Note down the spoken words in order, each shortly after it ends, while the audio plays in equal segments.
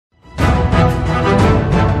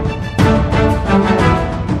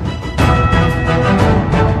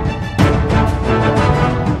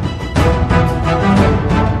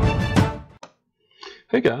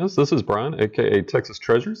guys, this is Brian, aka Texas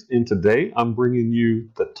Treasures, and today I'm bringing you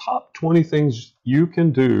the top 20 things you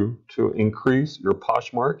can do to increase your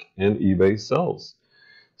Poshmark and eBay sales.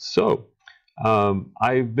 So,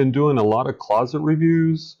 I've been doing a lot of closet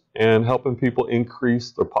reviews and helping people increase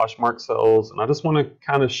their Poshmark sales, and I just want to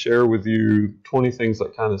kind of share with you 20 things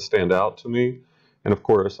that kind of stand out to me. And of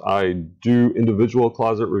course, I do individual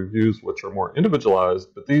closet reviews, which are more individualized,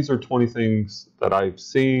 but these are 20 things that I've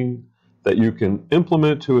seen that you can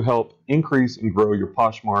implement to help increase and grow your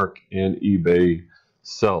Poshmark and eBay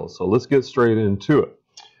sales. So let's get straight into it.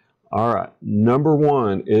 All right, number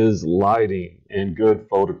one is lighting and good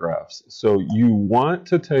photographs. So you want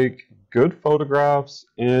to take good photographs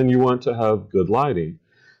and you want to have good lighting.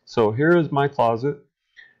 So here is my closet,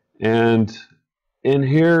 and in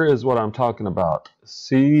here is what I'm talking about.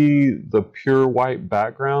 See the pure white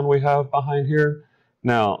background we have behind here?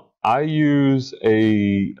 Now, I use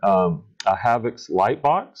a Havix light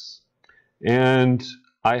box, and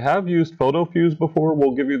I have used PhotoFuse before.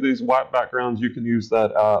 We'll give you these white backgrounds. You can use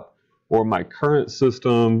that app, or my current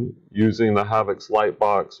system using the Havix light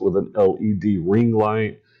box with an LED ring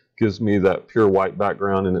light gives me that pure white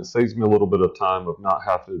background, and it saves me a little bit of time of not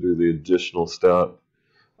having to do the additional step.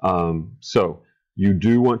 So you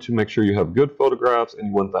do want to make sure you have good photographs and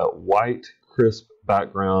you want that white crisp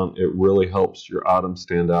background. It really helps your items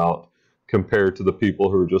stand out compared to the people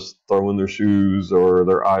who are just throwing their shoes or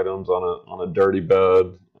their items on a dirty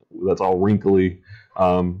bed that's all wrinkly.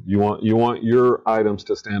 You want your items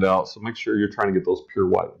to stand out, so make sure you're trying to get those pure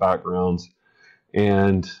white backgrounds.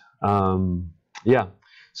 And yeah,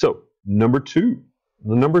 so the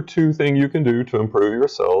number two thing you can do to improve your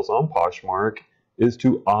sales on Poshmark is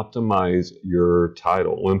to optimize your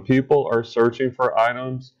title. When people are searching for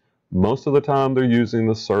items, most of the time they're using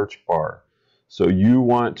the search bar. So you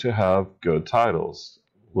want to have good titles.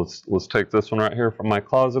 Let's take this one right here from my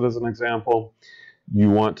closet as an example. You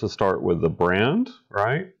want to start with the brand,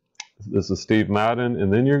 right? This is Steve Madden,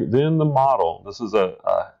 and then the model. This is a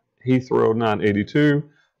Heathrow 982.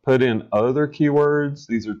 Put in other keywords.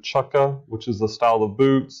 These are chukka, which is the style of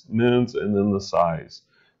boots, men's, and then the size.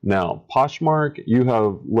 Now, Poshmark, you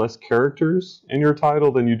have less characters in your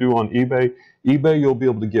title than you do on eBay. eBay, you'll be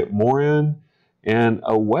able to get more in. And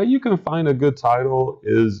a way you can find a good title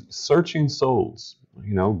is searching solds.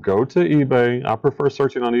 You know, go to eBay. I prefer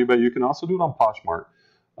searching on eBay. You can also do it on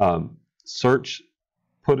Poshmark. Search,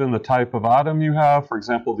 put in the type of item you have. For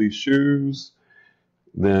example, these shoes.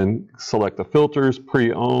 Then select the filters,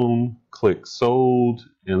 pre-owned, click sold.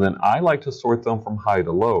 And then I like to sort them from high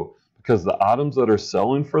to low, because the items that are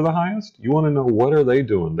selling for the highest, you want to know what are they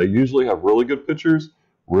doing. They usually have really good pictures,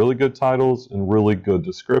 really good titles, and really good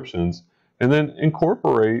descriptions. And then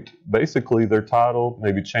incorporate basically their title,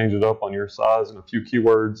 maybe change it up on your size and a few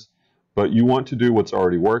keywords, but you want to do what's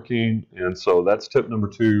already working. And so that's tip number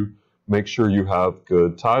two, make sure you have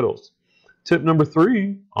good titles. Tip number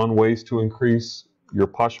three on ways to increase your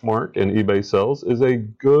Poshmark and eBay sales is a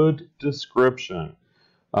good description.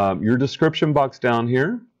 Your description box down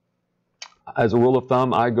here, as a rule of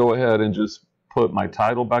thumb, I go ahead and just put my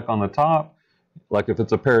title back on the top. Like if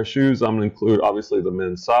it's a pair of shoes, I'm going to include obviously the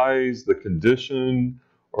men's size, the condition,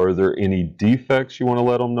 or are there any defects you want to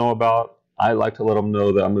let them know about. I like to let them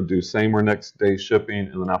know that I'm going to do same or next day shipping,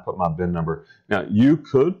 and then I put my bin number. Now, you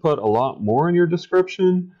could put a lot more in your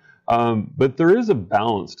description, but there is a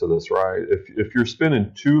balance to this, right? If you're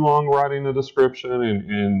spending too long writing a description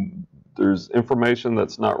and there's information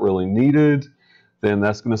that's not really needed, then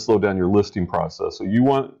that's going to slow down your listing process. So you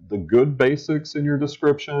want the good basics in your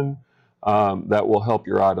description that will help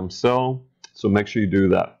your item sell. So make sure you do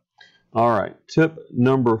that. All right, tip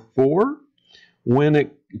number four.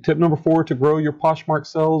 Tip number four to grow your Poshmark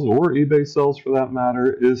sales, or eBay sales for that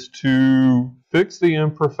matter, is to fix the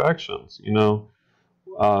imperfections. You know,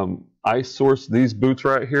 I sourced these boots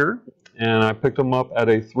right here, and I picked them up at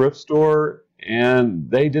a thrift store,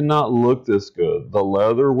 and they did not look this good. The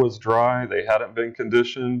leather was dry, they hadn't been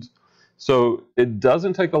conditioned. So it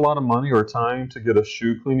doesn't take a lot of money or time to get a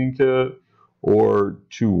shoe cleaning kit, or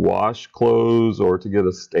to wash clothes, or to get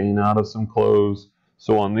a stain out of some clothes.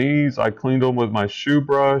 So on these, I cleaned them with my shoe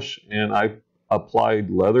brush, and I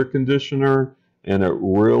applied leather conditioner, and it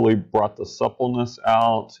really brought the suppleness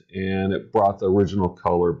out, and it brought the original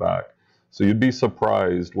color back. So you'd be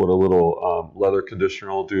surprised what a little leather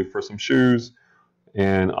conditioner will do for some shoes.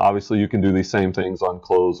 And obviously you can do these same things on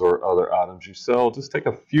clothes or other items you sell. Just take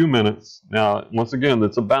a few minutes. Now, once again,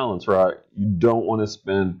 that's a balance, right? You don't want to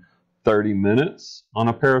spend 30 minutes on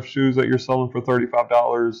a pair of shoes that you're selling for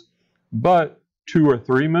 $35, but 2 or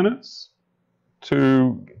 3 minutes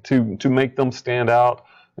to make them stand out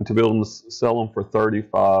and to be able to sell them for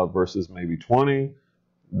 35 versus maybe 20,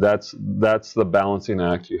 that's the balancing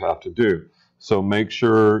act you have to do. So make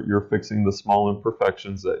sure you're fixing the small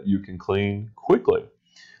imperfections that you can clean quickly.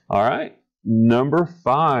 All right, number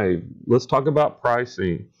 5, let's talk about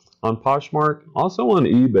pricing. On Poshmark, also on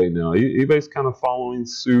eBay now. eBay's kind of following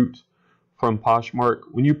suit from Poshmark.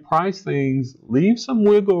 When you price things, leave some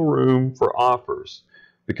wiggle room for offers,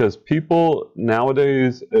 because people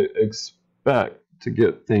nowadays expect to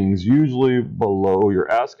get things usually below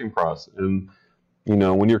your asking price. And you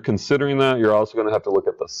know, when you're considering that, you're also going to have to look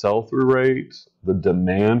at the sell-through rate, the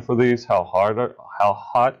demand for these, how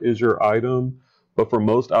hot is your item. But for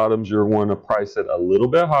most items, you're going to price it a little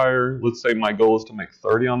bit higher. Let's say my goal is to make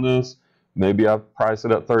 30 on this. Maybe I price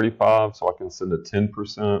it at 35 so I can send a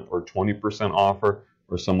 10% or 20% offer,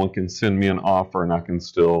 or someone can send me an offer and I can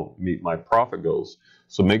still meet my profit goals.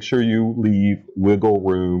 So make sure you leave wiggle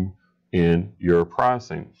room in your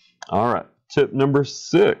pricing. All right. Tip number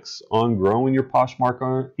 6 on growing your Poshmark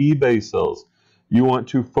on eBay sales. You want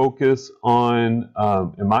to focus on,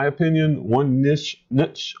 in my opinion, one niche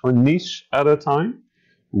at a time.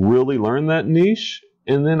 Really learn that niche,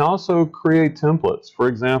 and then also create templates. For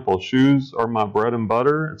example, shoes are my bread and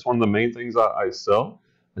butter. It's one of the main things I sell.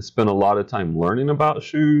 I spend a lot of time learning about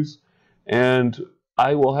shoes, and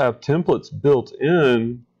I will have templates built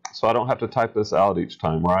in so I don't have to type this out each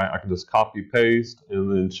time, right? I can just copy paste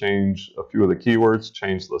and then change a few of the keywords,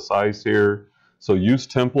 change the size here. So use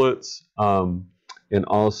templates, and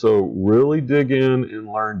also really dig in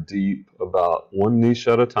and learn deep about one niche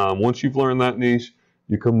at a time. Once you've learned that niche,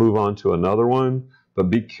 you can move on to another one, but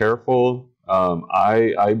be careful.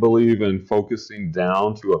 I believe in focusing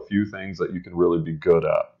down to a few things that you can really be good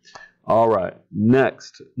at. All right,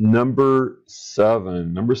 next, number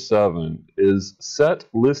 7. Number 7 is set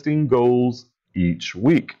listing goals each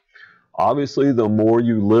week. Obviously, the more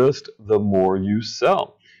you list, the more you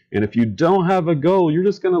sell. And if you don't have a goal, you're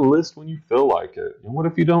just going to list when you feel like it. And what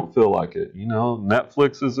if you don't feel like it? You know,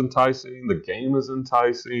 Netflix is enticing, the game is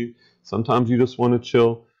enticing. Sometimes you just want to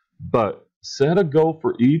chill. But set a goal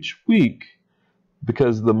for each week,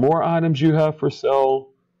 because the more items you have for sale,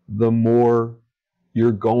 the more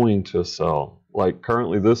you're going to sell. Like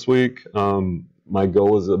currently this week, my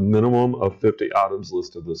goal is a minimum of 50 items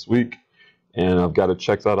listed this week. And I've got to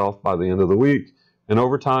check that off by the end of the week. And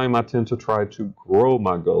over time, I tend to try to grow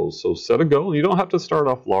my goals. So set a goal. You don't have to start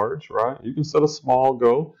off large, right? You can set a small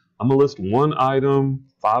goal. I'm going to list one item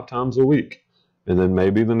 5 times a week. And then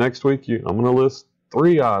maybe the next week, I'm going to list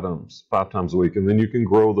 3 items 5 times a week. And then you can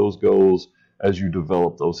grow those goals as you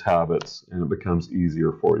develop those habits, and it becomes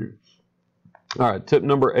easier for you. All right, tip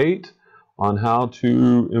number 8 on how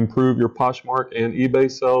to improve your Poshmark and eBay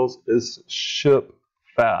sales is ship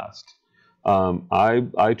fast.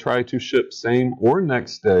 I try to ship same or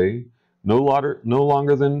next day, no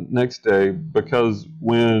longer than next day, because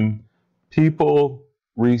when people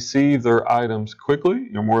receive their items quickly,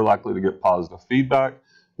 you're more likely to get positive feedback,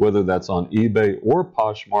 whether that's on eBay or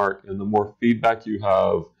Poshmark, and the more feedback you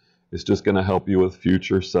have, it's just going to help you with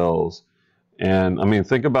future sales. And I mean,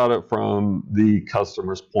 think about it from the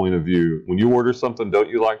customer's point of view. When you order something, don't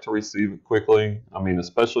you like to receive it quickly? I mean,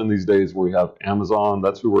 especially in these days where we have Amazon,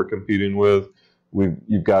 that's who we're competing with.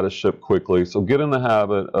 You've got to ship quickly. So get in the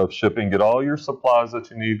habit of shipping. Get all your supplies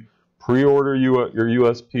that you need. Pre-order your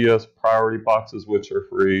USPS priority boxes, which are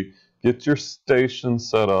free. Get your station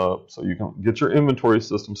set up so you can get your inventory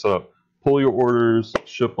system set up. Pull your orders,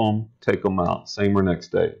 ship them, take them out, same or next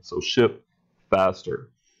day. So ship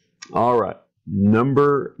faster. All right.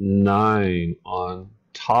 Number 9 on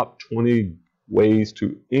top 20 ways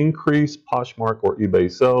to increase Poshmark or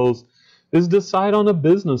eBay sales is decide on a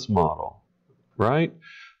business model, right?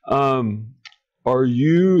 To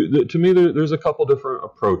me, there's a couple different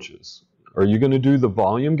approaches. Are you going to do the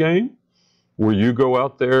volume game, where you go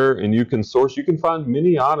out there and you can find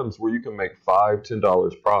many items where you can make $5,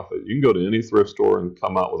 $10 profit. You can go to any thrift store and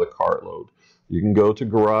come out with a cartload. You can go to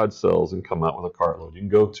garage sales and come out with a cartload. You can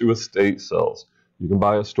go to estate sales. You can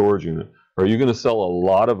buy a storage unit. Are you going to sell a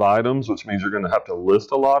lot of items, which means you're going to have to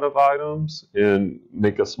list a lot of items and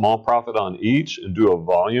make a small profit on each and do a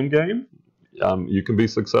volume game? You can be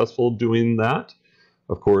successful doing that.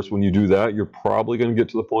 Of course, when you do that, you're probably going to get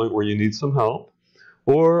to the point where you need some help.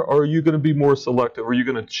 Or are you going to be more selective? Are you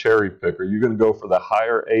going to cherry pick? Are you going to go for the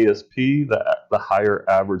higher ASP, the higher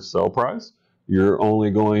average sell price? You're only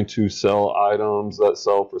going to sell items that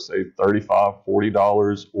sell for, say, $35,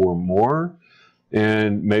 $40 or more.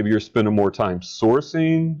 And maybe you're spending more time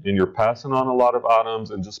sourcing and you're passing on a lot of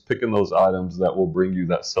items and just picking those items that will bring you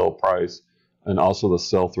that sell price, and also the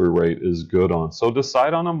sell-through rate is good on. So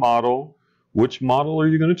decide on a model which model are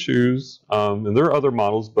you going to choose? And there are other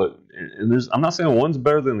models, but I'm not saying one's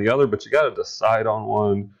better than the other, but you got to decide on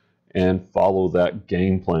one and follow that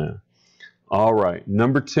game plan. All right,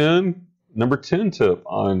 number 10 tip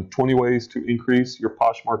on 20 ways to increase your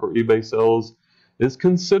Poshmark or eBay sales is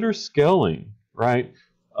consider scaling, right?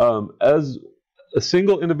 As a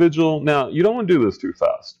single individual, now you don't want to do this too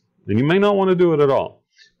fast, and you may not want to do it at all,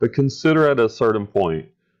 but consider at a certain point.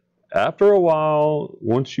 After a while,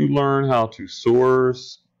 once you learn how to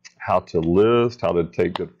source, how to list, how to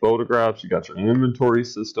take good photographs, you got your inventory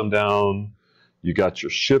system down, you got your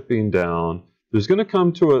shipping down, there's going to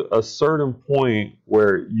come to a certain point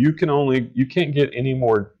where you can't get any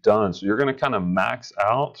more done. So you're going to kind of max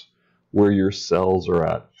out where your sales are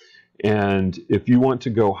at. And if you want to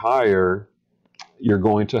go higher, you're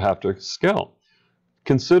going to have to scale.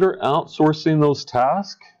 Consider outsourcing those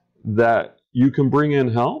tasks that you can bring in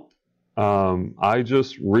help. I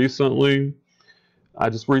just recently,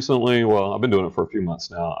 well, I've been doing it for a few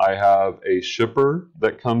months now. I have a shipper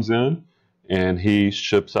that comes in and he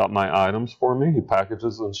ships out my items for me. He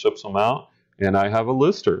packages and ships them out. And I have a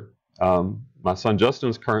lister. My son Justin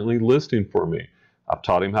is currently listing for me. I've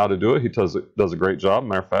taught him how to do it. He does a great job.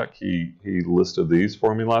 Matter of fact, he listed these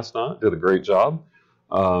for me last night. Did a great job.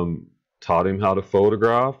 Taught him how to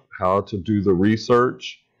photograph, how to do the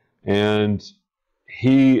research, and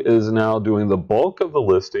he is now doing the bulk of the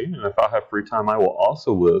listing. And if I have free time, I will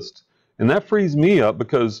also list. And that frees me up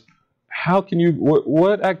because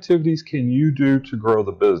what activities can you do to grow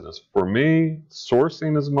the business? For me,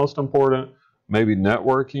 sourcing is most important. Maybe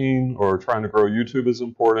networking or trying to grow YouTube is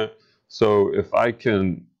important. So if I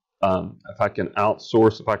can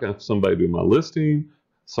outsource, if I can have somebody do my listing,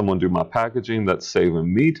 someone do my packaging, that's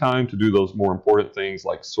saving me time to do those more important things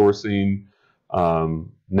like sourcing,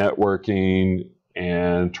 networking,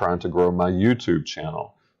 and trying to grow my YouTube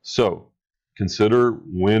channel. So consider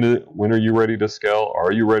when are you ready to scale?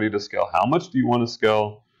 Are you ready to scale? How much do you want to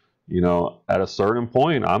scale? At a certain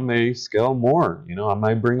point, I may scale more. I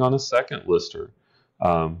might bring on a second lister.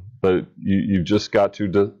 But you've just got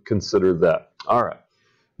to consider that. All right.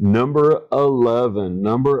 Number 11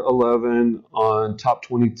 on top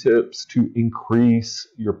 20 tips to increase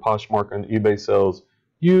your Poshmark and eBay sales.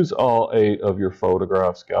 Use all 8 of your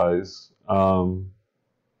photographs, guys.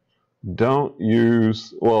 Don't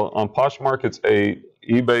use, well, on Poshmark it's 8.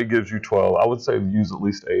 eBay gives you 12. I would say use at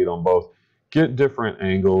least 8 on both. Get different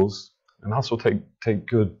angles and also take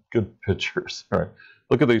good pictures. All right.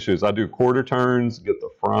 Look at these shoes. I do quarter turns, get the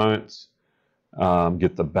front,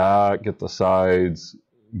 get the back, get the sides,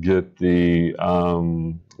 get the,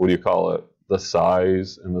 the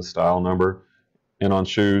size and the style number, and on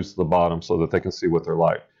shoes, the bottom, so that they can see what they're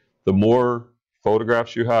like. The more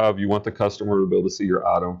photographs you have, you want the customer to be able to see your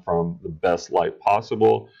item from the best light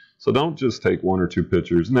possible. So don't just take 1 or 2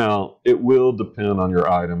 pictures. Now, it will depend on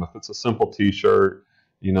your item. If it's a simple t-shirt,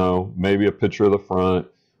 maybe a picture of the front,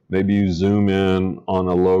 maybe you zoom in on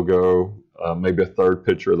a logo, maybe a 3rd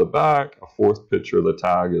picture of the back, a 4th picture of the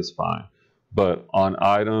tag is fine. But on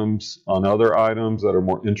other items that are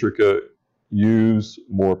more intricate, use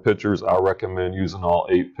more pictures. I recommend using all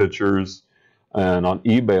 8 pictures. And on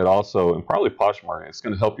eBay, it also, and probably Poshmark, it's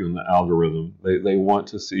going to help you in the algorithm. They want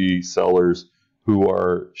to see sellers who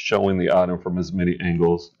are showing the item from as many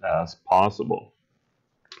angles as possible.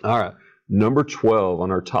 All right. Number 12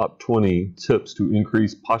 on our top 20 tips to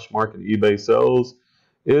increase Poshmark and eBay sales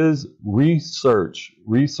is research.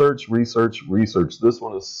 Research. This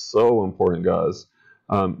one is so important, guys.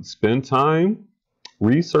 Spend time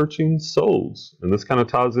researching solds. And this kind of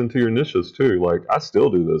ties into your niches too. Like, I still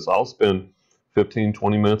do this. I'll spend 15,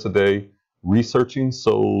 20 minutes a day researching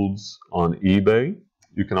solds on eBay.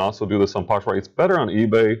 You can also do this on Poshmark. It's better on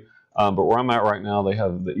eBay, but where I'm at right now, they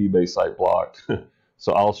have the eBay site blocked.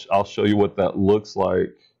 So I'll show you what that looks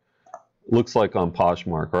like on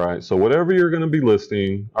Poshmark. All right. So whatever you're going to be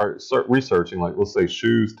listing or researching, like let's say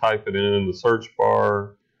shoes, type it in the search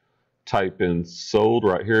bar, type in sold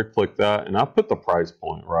right here, click that, and I put the price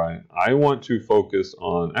point, right? I want to focus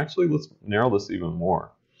on, actually, let's narrow this even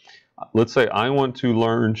more. Let's say I want to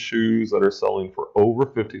learn shoes that are selling for over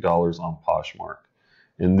 $50 on Poshmark.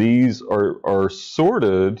 And these are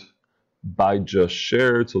sorted by just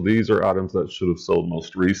shared. So these are items that should have sold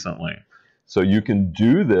most recently. So you can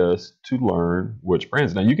do this to learn which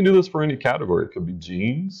brands. Now you can do this for any category. It could be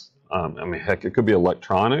jeans. Heck, it could be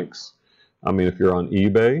electronics. If you're on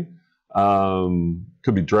eBay,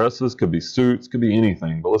 could be dresses, could be suits, could be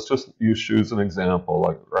anything. But let's just use shoes as an example.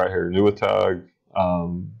 Like right here, Nuitag,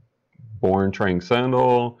 Born Train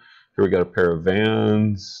sandal. Here we got a pair of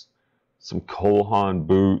Vans, some Cole Haan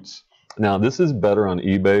boots. Now, this is better on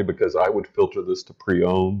eBay because I would filter this to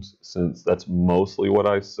pre-owned since that's mostly what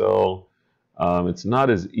I sell. It's not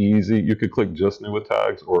as easy. You could click just new with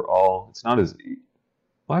tags or all. It's not as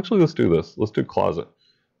well, actually, let's do this. Let's do closet.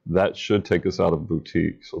 That should take us out of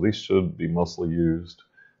boutique. So these should be mostly used.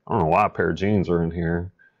 I don't know why a pair of jeans are in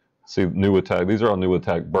here. See, new with tag. These are all new with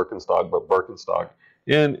tag Birkenstock, but Birkenstock.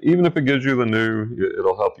 And even if it gives you the new,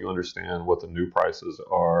 it'll help you understand what the new prices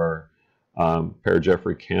are. Pair of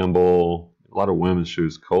Jeffrey Campbell, a lot of women's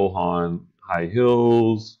shoes, Cole Haan, high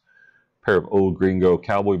heels, pair of old Gringo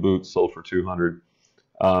cowboy boots sold for $200.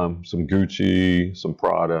 Some Gucci, some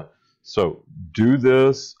Prada. So do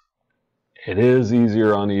this. It is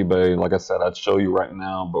easier on eBay. Like I said, I'd show you right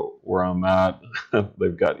now, but where I'm at,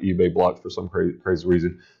 they've got eBay blocked for some crazy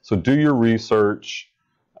reason. So do your research.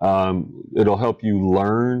 It'll help you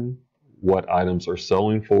learn what items are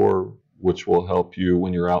selling for, which will help you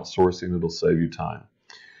when you're outsourcing. It'll save you time.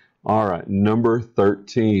 All right, number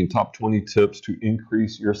 13, top 20 tips to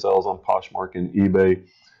increase your sales on Poshmark and eBay.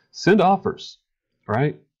 Send offers,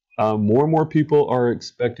 right? More and more people are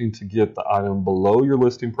expecting to get the item below your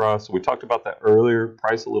listing price. So we talked about that earlier,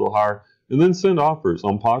 price a little higher, and then send offers.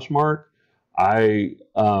 On Poshmark, I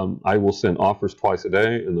will send offers twice a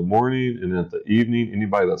day, in the morning and at the evening.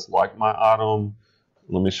 Anybody that's liked my item,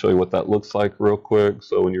 let me show you what that looks like real quick.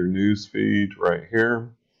 So in your news feed right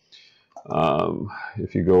here,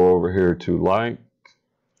 if you go over here to like,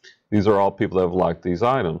 these are all people that have liked these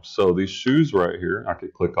items. So these shoes right here, I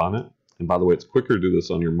could click on it. And by the way, it's quicker to do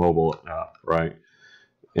this on your mobile app, right?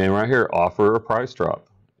 And right here, offer a price drop.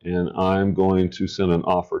 And I'm going to send an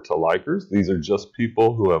offer to likers. These are just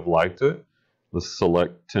people who have liked it. Let's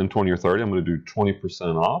select 10, 20, or 30. I'm going to do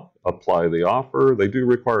 20% off. Apply the offer. They do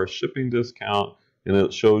require a shipping discount, and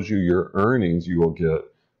it shows you your earnings you will get,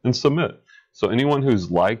 and submit. So anyone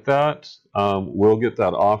who's like that will get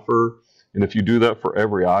that offer. And if you do that for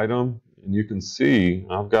every item, and you can see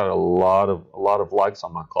I've got a lot of likes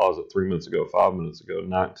on my closet 3 minutes ago, 5 minutes ago,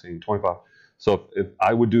 19, 25. So if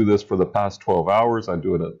I would do this for the past 12 hours, I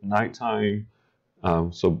do it at nighttime.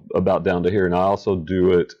 So about down to here, and I also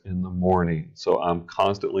do it in the morning. So I'm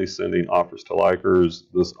constantly sending offers to likers.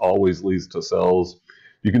 This always leads to sales.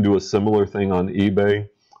 You can do a similar thing on eBay.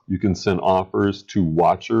 You can send offers to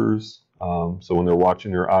watchers. So when they're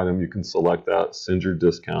watching your item, you can select that, send your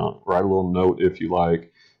discount, write a little note if you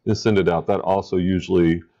like, and send it out. That also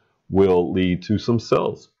usually will lead to some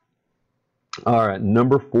sales. All right,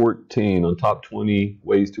 number 14 on top 20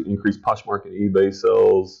 ways to increase Poshmark and eBay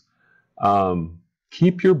sales.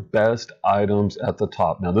 Keep your best items at the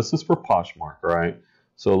top. Now this is for Poshmark, right?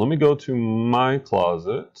 So let me go to my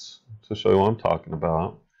closet to show you what I'm talking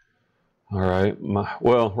about. All right,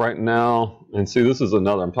 well, right now, and see, this is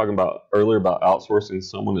another, I'm talking about earlier about outsourcing.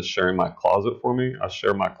 Someone is sharing my closet for me. I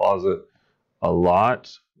share my closet a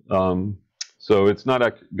lot. So it's not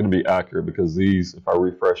going to be accurate because these, if I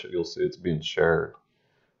refresh it, you'll see it's being shared.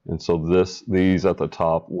 And so these at the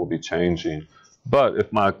top will be changing. But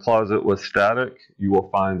if my closet was static, you will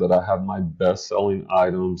find that I have my best selling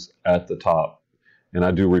items at the top. And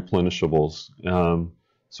I do replenishables.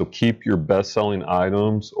 So keep your best selling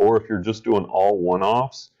items, or if you're just doing all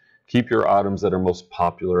one-offs, keep your items that are most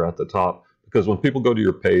popular at the top. Because when people go to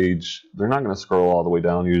your page, they're not going to scroll all the way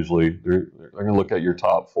down usually. They're going to look at your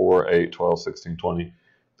top 4, 8, 12, 16, 20.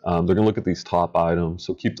 They're going to look at these top items.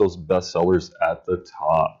 So keep those best sellers at the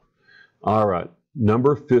top. All right.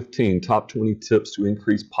 Number 15, top 20 tips to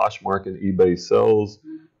increase Poshmark and eBay sales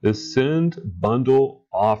is send bundle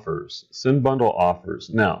offers. Send bundle offers.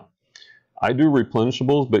 Now, I do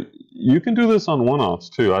replenishables, but you can do this on one-offs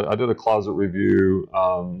too. I did a closet review.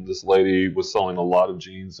 This lady was selling a lot of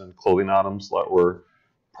jeans and clothing items that were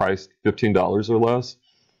priced $15 or less.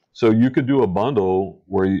 So you could do a bundle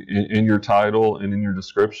where you, in your title and in your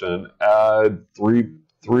description, add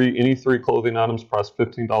any three clothing items priced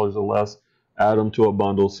 $15 or less, add them to a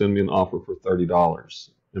bundle, send me an offer for $30,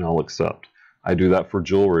 and I'll accept. I do that for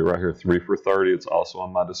jewelry right here, 3 for $30. It's also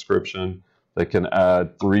on my description. They can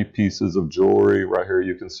add 3 pieces of jewelry right here.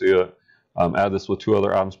 You can see it. Add this with 2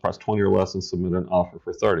 other items priced 20 or less and submit an offer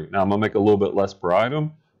for 30. Now I'm gonna make a little bit less per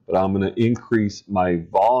item, but I'm gonna increase my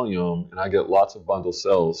volume and I get lots of bundle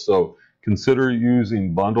sales. So consider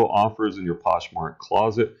using bundle offers in your Poshmark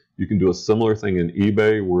closet. You can do a similar thing in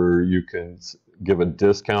eBay where you can give a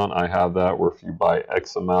discount. I have that where if you buy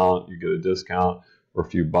X amount, you get a discount, or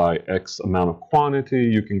if you buy X amount of quantity,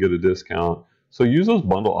 you can get a discount. So use those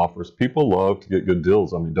bundle offers. People love to get good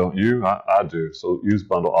deals. I mean, don't you? I do. So use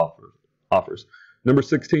bundle offers. Number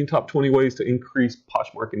 16, top 20 ways to increase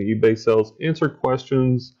Poshmark and eBay sales. Answer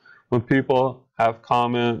questions when people have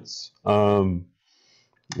comments.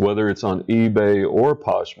 whether it's on eBay or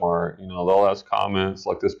Poshmark, you know, they'll ask comments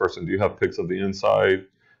like this person, do you have pics of the inside?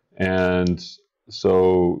 And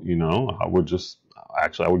so, you know, I would just,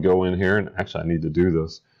 actually, I would go in here and actually I need to do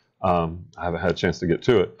this. I haven't had a chance to get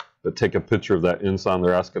to it, but take a picture of that inside.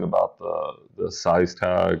 They're asking about the size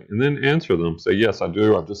tag, and then answer them. Say, yes, I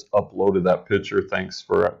do. I've just uploaded that picture. Thanks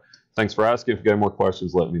for asking. If you got more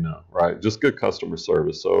questions, let me know, right? Just good customer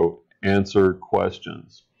service. So answer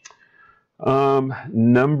questions.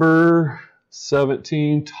 Number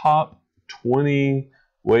 17, top 20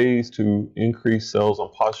 ways to increase sales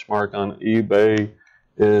on Poshmark on eBay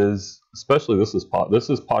is, especially this is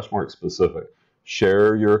Poshmark specific.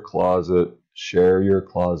 Share your closet, share your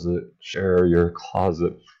closet, share your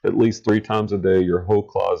closet at least 3 times a day, your whole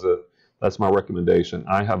closet. That's my recommendation.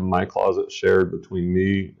 I have my closet shared between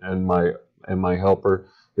me and my helper.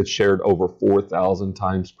 It's shared over 4,000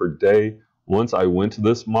 times per day. Once I went to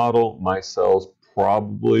this model, my sales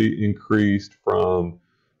probably increased from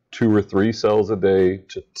 2 or 3 sales a day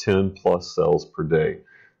to 10 plus sales per day.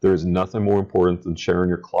 There's nothing more important than sharing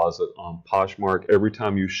your closet on Poshmark. Every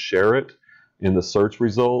time you share it in the search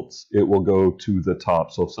results, it will go to the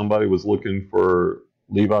top. So if somebody was looking for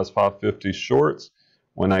Levi's 550 shorts,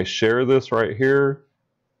 when I share this right here,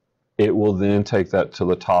 it will then take that to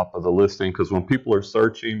the top of the listing, because when people are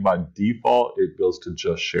searching, by default, it goes to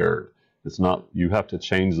just shared. It's not, you have to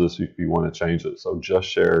change this if you want to change it. So just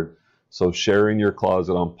shared. So sharing your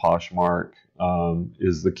closet on Poshmark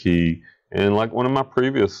is the key. And like one of my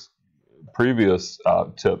previous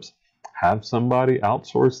tips, have somebody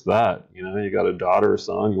outsource that. You know, you got a daughter or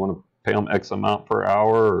son, you want to pay them X amount per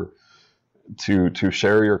hour to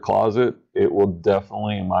share your closet. It will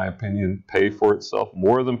definitely, in my opinion, pay for itself,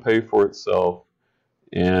 more than pay for itself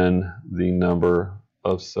in the number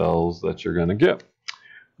of sales that you're going to get.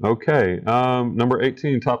 Okay, number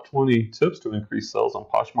 18, top 20 tips to increase sales on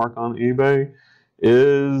Poshmark on eBay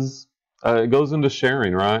is, it goes into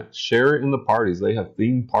sharing, right? Share it in the parties. They have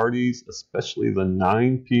themed parties, especially the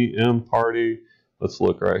 9 p.m. party. Let's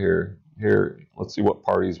look right here. Let's see what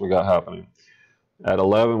parties we got happening. At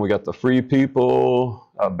 11, we got the Free People,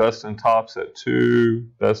 Best in Tops at 2,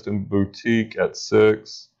 Best in Boutique at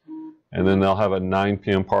 6, and then they'll have a 9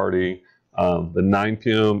 p.m. party. The 9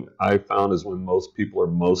 p.m. I found is when most people are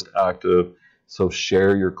most active. So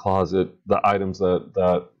share your closet, the items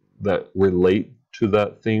that relate to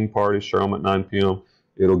that theme party, share them at 9 p.m.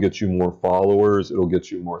 It'll get you more followers. It'll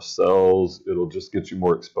get you more sales. It'll just get you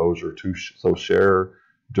more exposure to. So share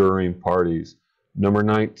during parties. Number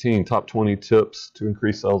 19, top 20 tips to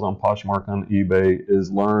increase sales on Poshmark on eBay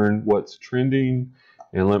is learn what's trending.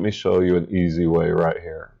 And let me show you an easy way right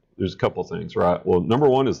here. There's a couple things, right? Well, number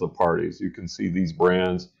one is the parties. You can see these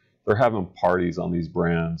brands. They're having parties on these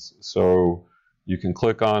brands. So you can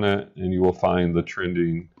click on it and you will find the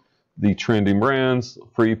trending brands,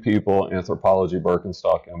 Free People, Anthropologie,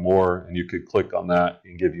 Birkenstock, and more. And you could click on that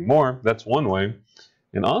and give you more. That's one way.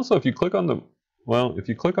 And also, if you click on the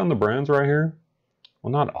brands right here,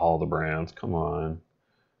 well, not all the brands. Come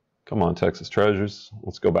on, Texas Treasures.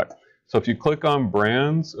 Let's go back. So if you click on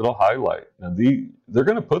brands, it'll highlight. Now they're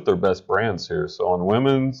going to put their best brands here. So on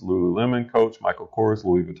women's, Lululemon, Coach, Michael Kors,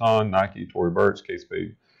 Louis Vuitton, Nike, Tory Burch, Kate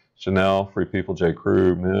Spade, Chanel, Free People, J.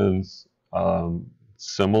 Crew, men's,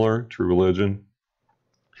 similar, True Religion.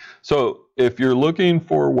 So if you're looking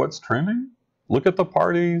for what's trending, look at the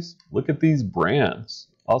parties, look at these brands.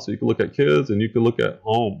 Also, you can look at kids and you can look at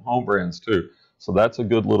home brands too. So that's a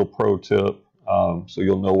good little pro tip. So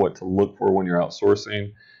you'll know what to look for when you're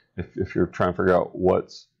outsourcing if you're trying to figure out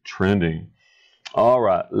what's trending. All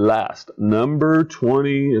right, last, number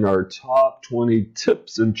 20 in our top 20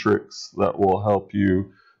 tips and tricks that will help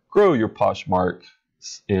you grow your Poshmark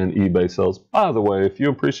and eBay sales. By the way, if you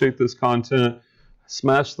appreciate this content,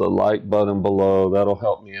 smash the like button below. That'll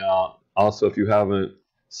help me out. Also, if you haven't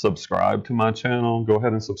subscribed to my channel, go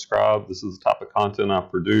ahead and subscribe. This is the type of content I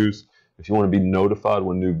produce. If you want to be notified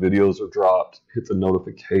when new videos are dropped, hit the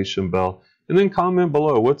notification bell. And then comment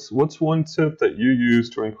below, what's one tip that you use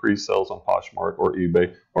to increase sales on Poshmark or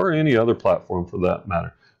eBay or any other platform for that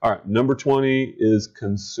matter. All right, number 20 is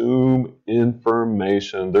consume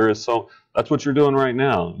information. That's what you're doing right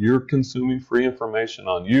now. You're consuming free information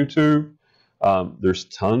on YouTube. There's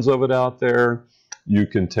tons of it out there. You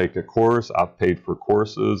can take a course. I've paid for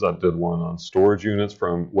courses. I did one on storage units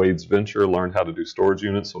from Wade's Venture, learned how to do storage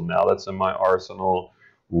units. So now that's in my arsenal.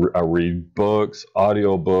 I read books,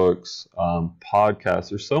 audiobooks, podcasts.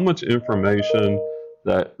 There's so much information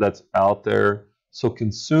that's out there. So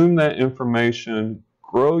consume that information,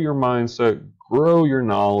 grow your mindset, grow your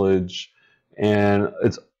knowledge, and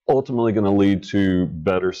it's ultimately going to lead to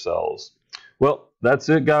better sales. Well, that's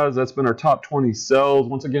it, guys. That's been our top 20 sales.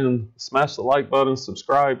 Once again, smash the like button,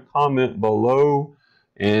 subscribe, comment below.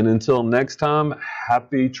 And until next time,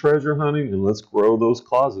 happy treasure hunting, and let's grow those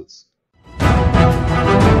closets.